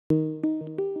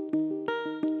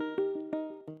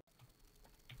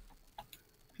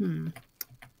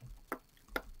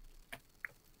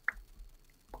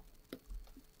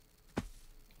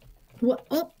What?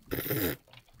 Oh.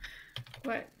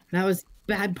 What? That was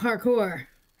bad parkour.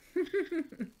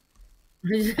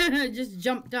 I just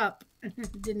jumped up.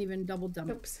 Didn't even double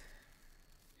jump. Oops.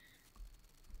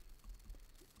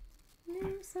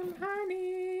 Need some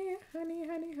honey. Honey,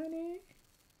 honey, honey.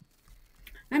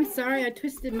 I'm sorry, I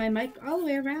twisted my mic all the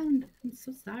way around. I'm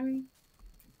so sorry.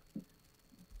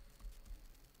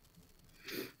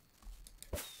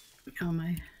 Oh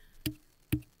my.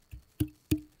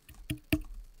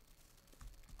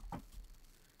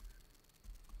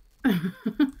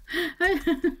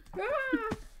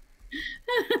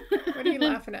 What are you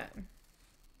laughing at?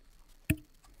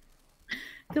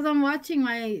 Because I'm watching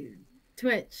my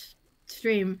Twitch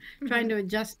stream, trying to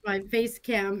adjust my face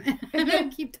cam, and I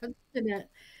keep touching it,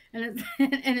 and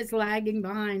it's lagging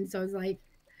behind. So it's like,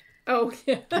 oh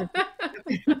yeah.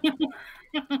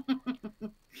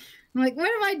 I'm like, what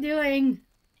am I doing?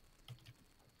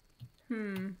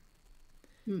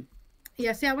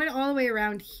 Yeah, see, I went all the way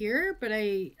around here, but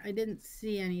I didn't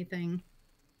see anything.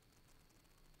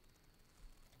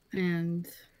 And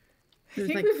there's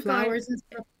like flowers and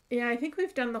stuff. Yeah, I think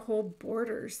we've done the whole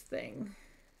borders thing.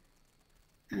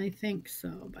 I think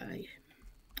so, but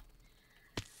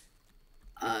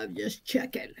I'm just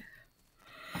checking.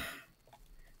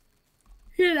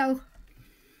 You know.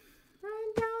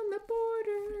 Run down the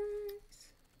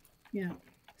borders. Yeah.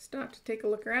 Stop to take a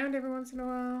look around every once in a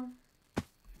while.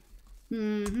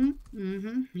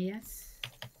 Yes.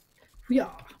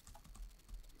 Yeah.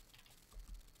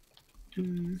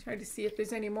 Try to see if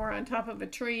there's any more on top of a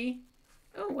tree.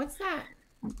 Oh, what's that?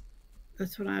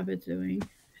 That's what I've been doing,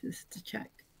 just to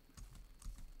check.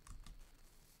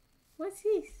 What's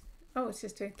this? Oh, it's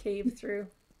just a cave through.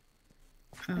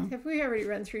 Oh. Have we already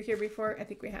run through here before? I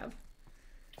think we have.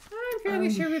 I'm fairly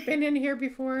sure we've been in here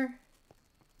before.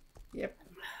 Yep.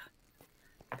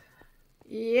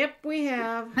 Yep, we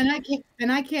have.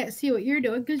 And I can't see what you're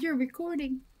doing because you're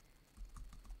recording.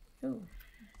 Oh.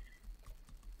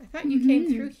 I thought you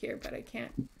came through here, but I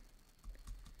can't.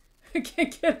 I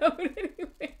can't get out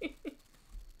anyway.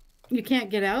 You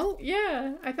can't get out?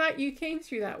 Yeah, I thought you came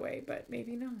through that way, but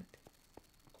maybe not.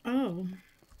 Oh.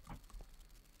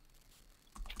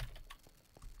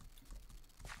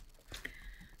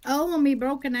 Oh, me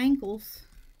broken ankles.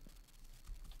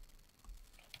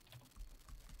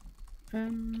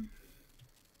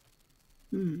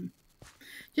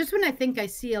 Just when I think I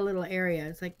see a little area,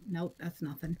 it's like, nope, that's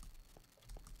nothing.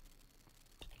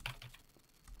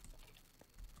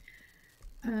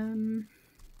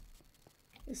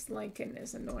 This lichen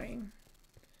is annoying.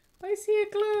 I see a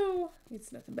glue.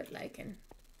 It's nothing but lichen.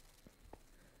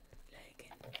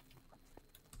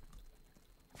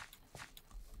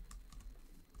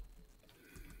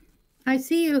 I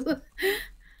see you.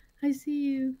 I see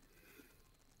you.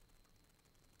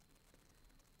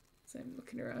 So I'm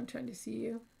looking around trying to see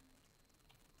you.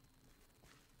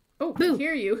 Oh, Boo. I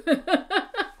hear you.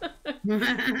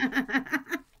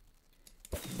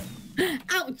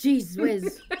 Ow, jeez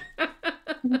whiz.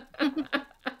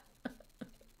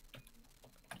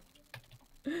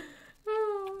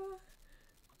 Oh,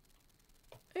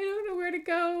 I don't know where to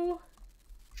go.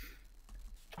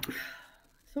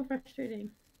 So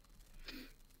frustrating.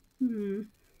 You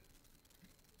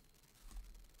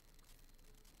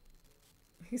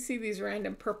see these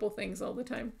random purple things all the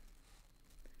time.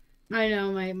 I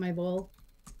know, my bowl.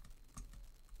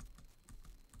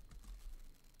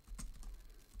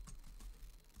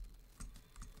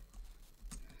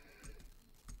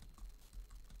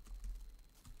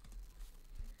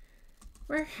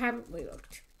 Where haven't we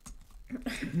looked?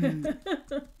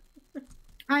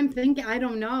 I'm thinking, I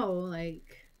don't know,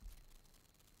 like.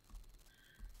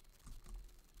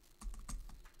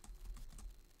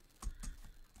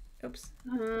 Oops.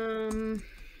 I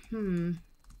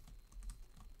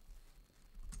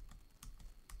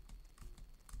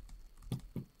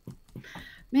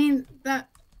mean, that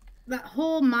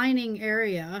whole mining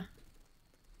area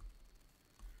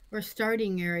or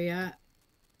starting area,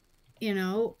 you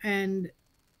know, and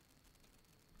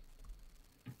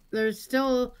there's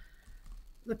still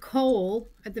the coal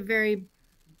at the very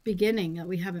beginning that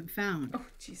we haven't found. Oh,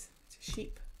 jeez, it's a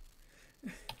sheep.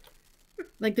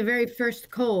 Like the very first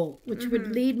coal, which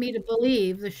would lead me to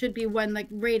believe there should be one like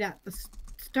right at the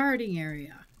starting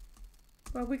area.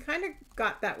 Well, we kind of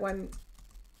got that one.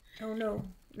 Oh, no.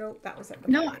 No, that was at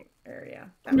the mining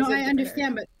area. That no, I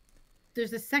understand, but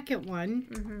there's a second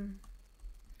one.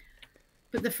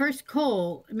 But the first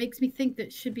coal, it makes me think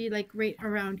that should be like right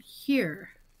around here.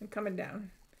 I'm coming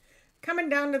down. Coming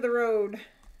down to the road.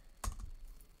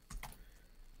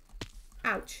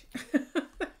 Ouch.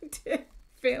 Did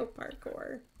fail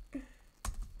parkour.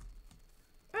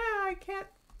 Ah, I can't.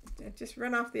 I just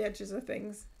run off the edges of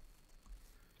things.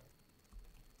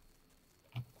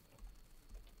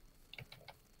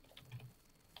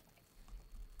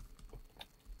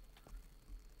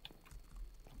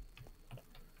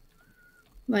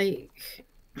 Like,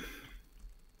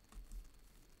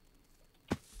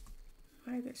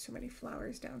 why are there so many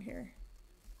flowers down here?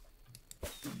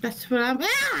 that's what I'm.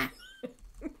 Ah!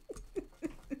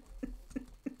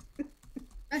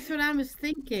 That's what I was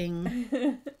thinking.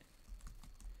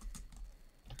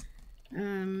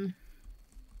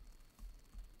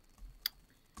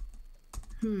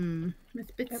 It's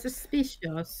a bit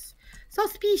suspicious.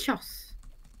 Suspicious.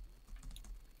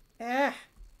 Ah,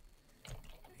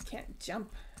 I can't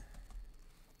jump.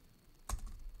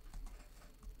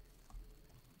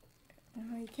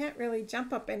 Oh, you can't really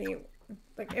jump up any.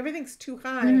 Like everything's too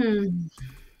high.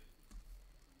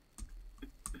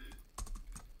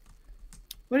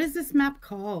 What is this map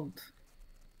called?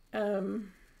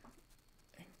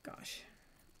 Gosh.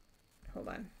 Hold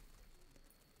on.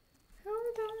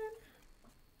 Hold on.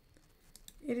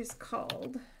 It is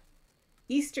called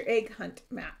Easter Egg Hunt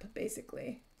Map,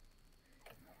 basically.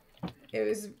 It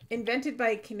was invented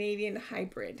by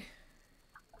CanadianHybrid.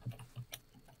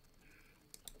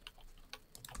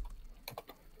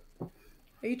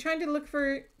 Are you trying to look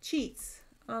for cheats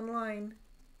online?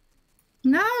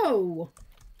 No.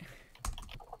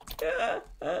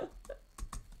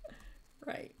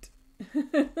 Right.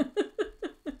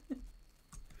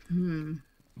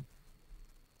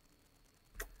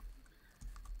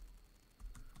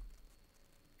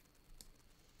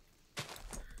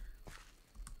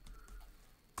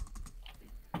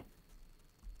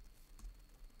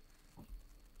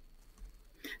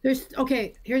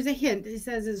 Okay, here's a hint. It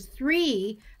says there's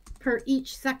 3 per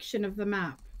each section of the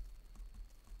map.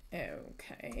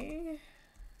 Okay.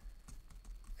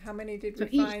 How many did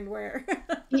we find where?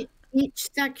 Each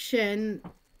section,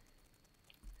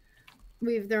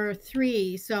 there are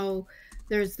 3. So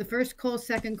there's the first coal,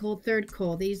 second coal, third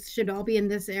coal. These should all be in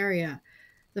this area.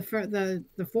 The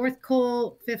 4th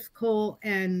coal, 5th coal,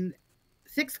 and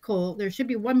 6th coal. There should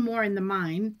be one more in the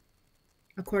mine,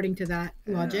 according to that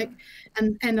logic.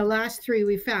 And the last 3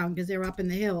 we found because they were up in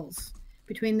the hills,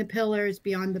 between the pillars,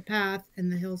 beyond the path, and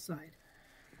the hillside.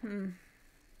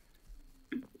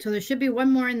 So there should be one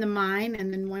more in the mine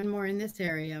and then one more in this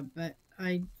area.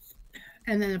 And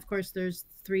then of course there's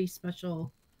 3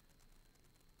 special.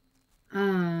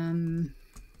 Oh,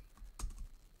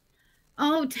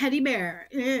 teddy bear.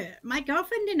 My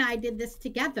girlfriend and I did this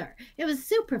together. It was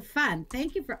super fun.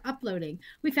 Thank you for uploading.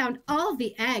 We found all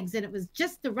the eggs and it was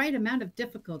just the right amount of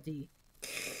difficulty.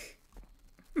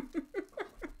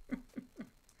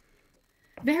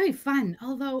 Very fun,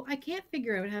 although I can't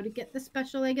figure out how to get the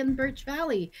special egg in Birch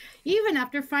Valley, even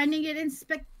after finding it in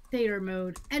spectator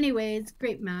mode. Anyways,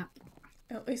 great map.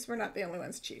 At least we're not the only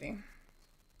ones cheating.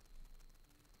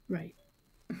 Right.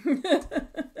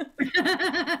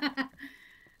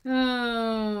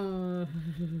 Oh,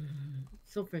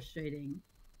 so frustrating.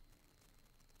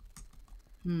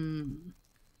 La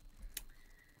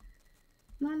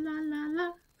la la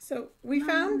la. So we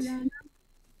found.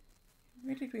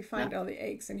 Where did we find all the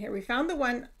eggs in here? We found the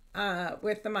one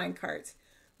with the mine carts.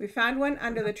 We found one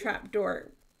under the trap door.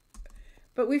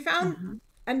 But we found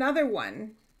another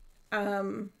one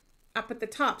up at the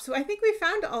top. So I think we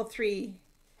found all 3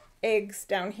 eggs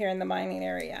down here in the mining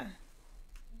area.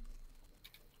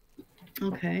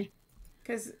 Okay.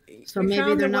 Because so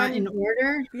maybe they're not in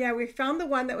order? Yeah, we found the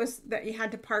one that you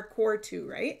had to parkour to,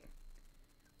 right?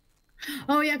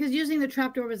 Oh, yeah, because using the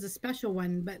trapdoor was a special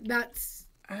one, but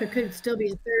there could still be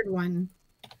a 3rd one.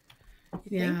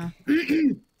 Yeah.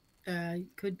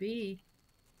 Could be.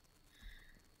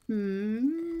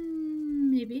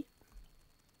 Maybe.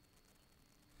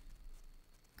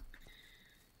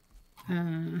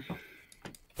 Oh,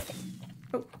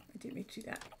 I didn't mean to do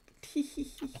that.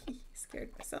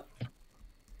 Scared myself.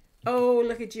 Oh,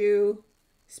 look at you.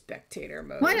 Spectator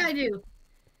mode. What'd I do?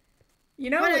 You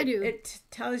know, it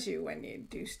tells you when you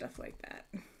do stuff like that.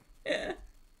 Yeah.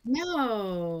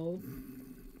 No.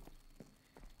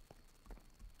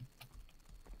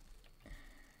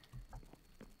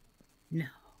 No.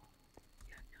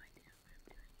 You have no idea what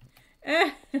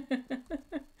I'm doing.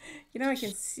 You know, I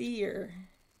can see your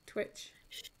Twitch.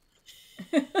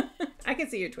 I can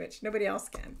see your Twitch. Nobody else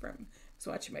can from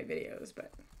watching my videos,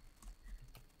 but.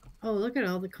 Oh, look at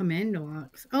all the commando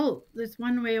locks. Oh, there's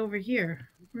one way over here.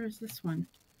 Where's this one?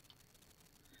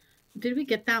 Did we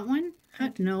get that one?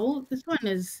 No, this one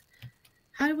is.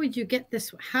 How would you get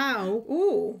this? How?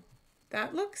 Ooh,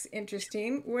 that looks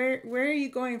interesting. Where are you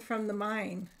going from the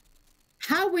mine?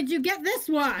 How would you get this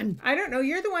one? I don't know.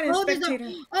 You're the one in Oh, spectator.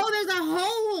 there's a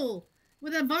hole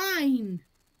with a vine.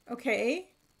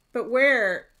 Okay, but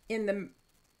where in the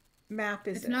map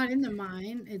is It's it? not in the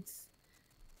mine. It's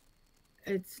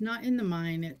not in the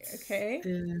mine. Okay,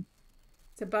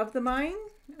 it's above the mine,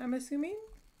 I'm assuming.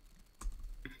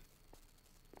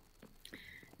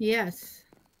 Yes.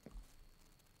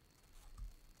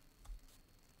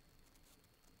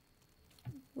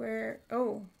 Where?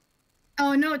 Oh,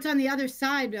 Oh no, it's on the other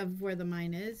side of where the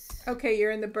mine is. okay.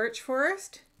 You're in the birch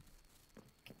forest.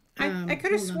 I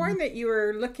could have Hold sworn on. that you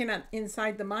were looking at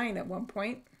inside the mine at one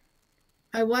point.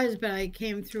 I was, but I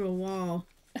came through a wall.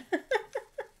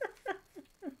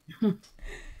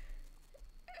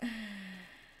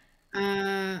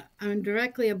 I'm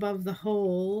directly above the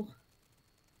hole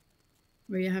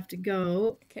where you have to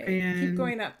go. Okay, keep And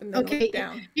going up and then look okay,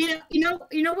 down. you know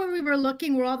where we were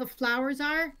looking, where all the flowers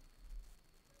are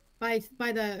by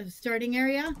the starting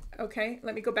area. Okay,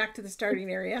 let me go back to the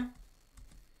starting area.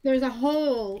 There's a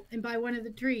hole in by one of the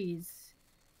trees.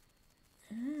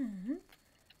 Mm-hmm.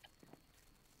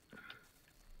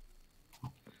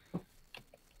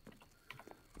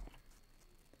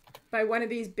 By one of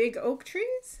these big oak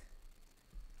trees?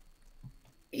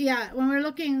 Yeah, when we're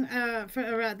looking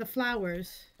for the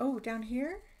flowers. Oh, down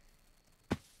here?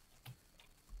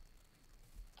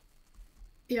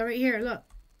 Yeah, right here. Look.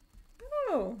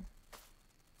 Oh.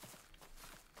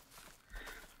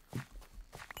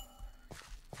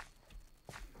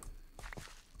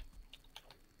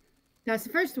 That's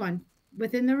the first one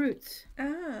within the roots.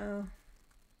 Oh.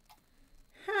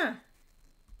 Huh.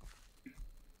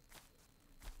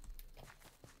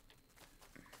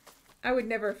 I would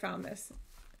never have found this.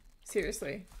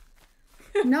 Seriously.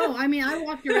 No, I mean, I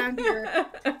walked around here.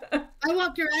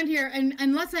 And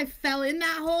unless I fell in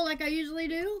that hole like I usually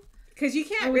do. Because you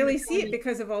can't really see it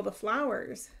because of all the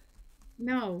flowers.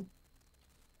 No.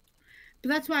 But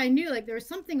that's why I knew, like, there was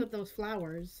something with those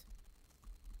flowers.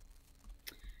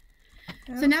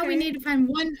 Okay. So now we need to find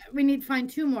one. We need to find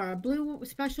two more. A blue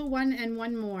special one and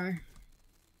one more.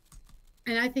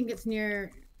 And I think it's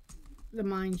near the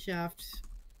mine shaft.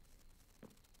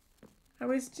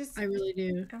 I really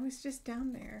do. I was just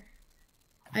down there.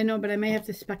 I know, but I may have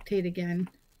to spectate again.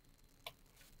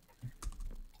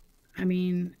 I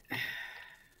mean,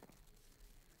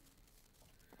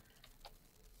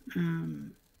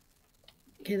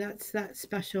 okay, that's that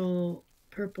special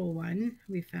purple one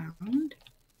we found.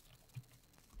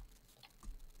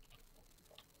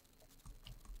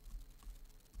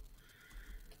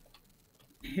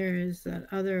 Here is that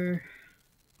other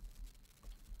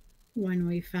one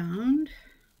we found.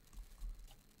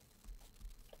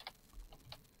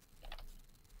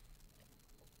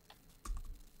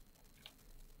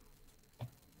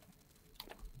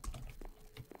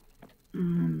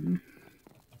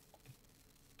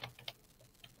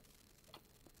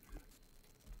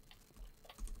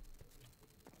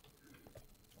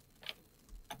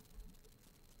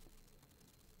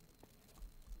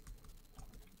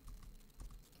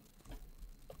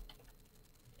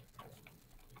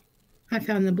 I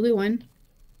found the blue one.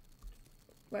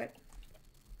 What?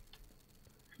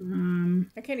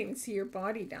 I can't even see your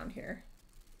body down here.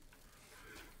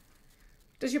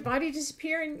 Does your body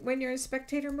disappear when you're in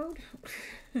spectator mode?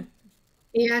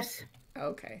 Yes.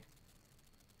 Okay.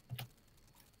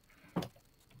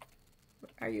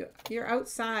 You're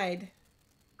outside.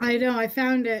 I know, I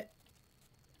found it.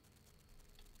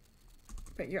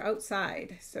 But you're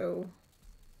outside, so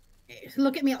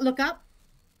look at me, look up.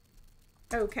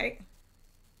 Okay.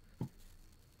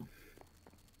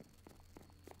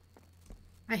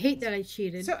 I hate that I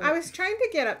cheated. So I was trying to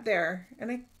get up there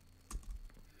and I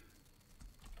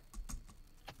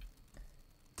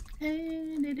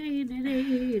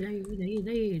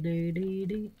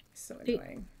so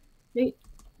annoying.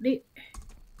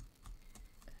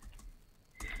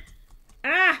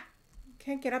 Ah!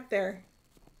 Can't get up there.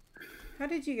 How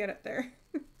did you get up there?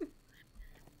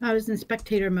 I was in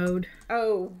spectator mode.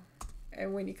 Oh.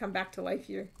 And when you come back to life,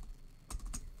 you're...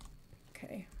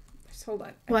 Okay. Just hold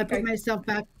on. Well, I put myself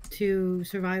back to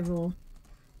survival.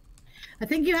 I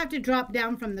think you have to drop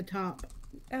down from the top.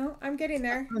 Oh, I'm getting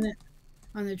there.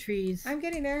 On the trees. I'm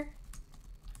getting there.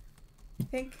 I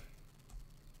think.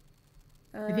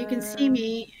 If you can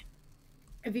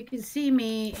see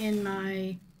me, in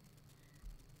my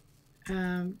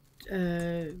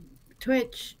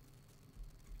Twitch.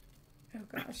 Oh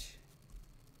gosh.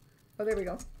 Oh, there we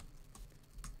go.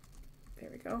 There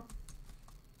we go.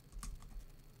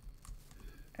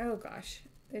 Oh gosh,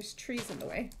 there's trees in the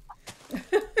way.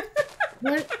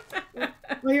 What?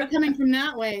 Well, you're coming from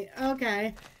that way.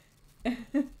 Okay.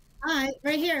 Hi,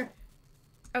 right here.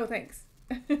 Oh, thanks.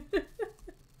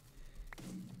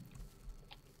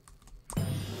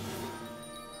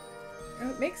 Oh,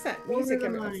 it makes that Over music the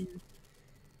every once. mines.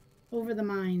 Over the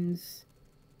mines.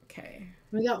 Okay.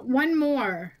 We got one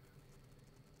more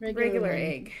regular Regular one.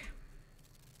 egg.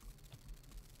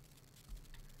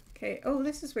 Okay. Oh,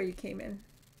 this is where you came in.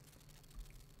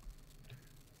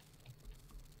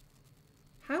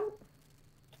 How?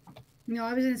 No,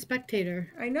 I was in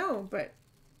spectator. I know, but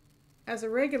as a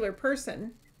regular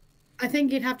person. I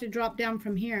think you'd have to drop down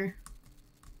from here.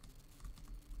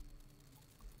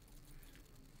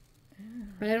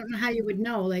 But I don't know how you would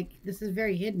know. Like, this is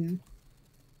very hidden.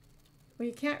 Well,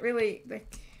 you can't really,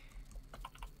 like,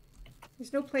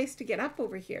 there's no place to get up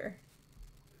over here.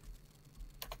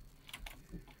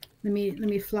 Let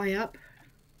me fly up.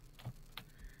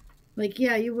 Like,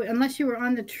 yeah, you would, unless you were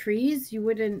on the trees, you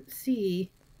wouldn't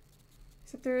see.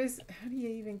 Except there is, how do you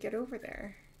even get over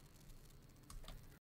there?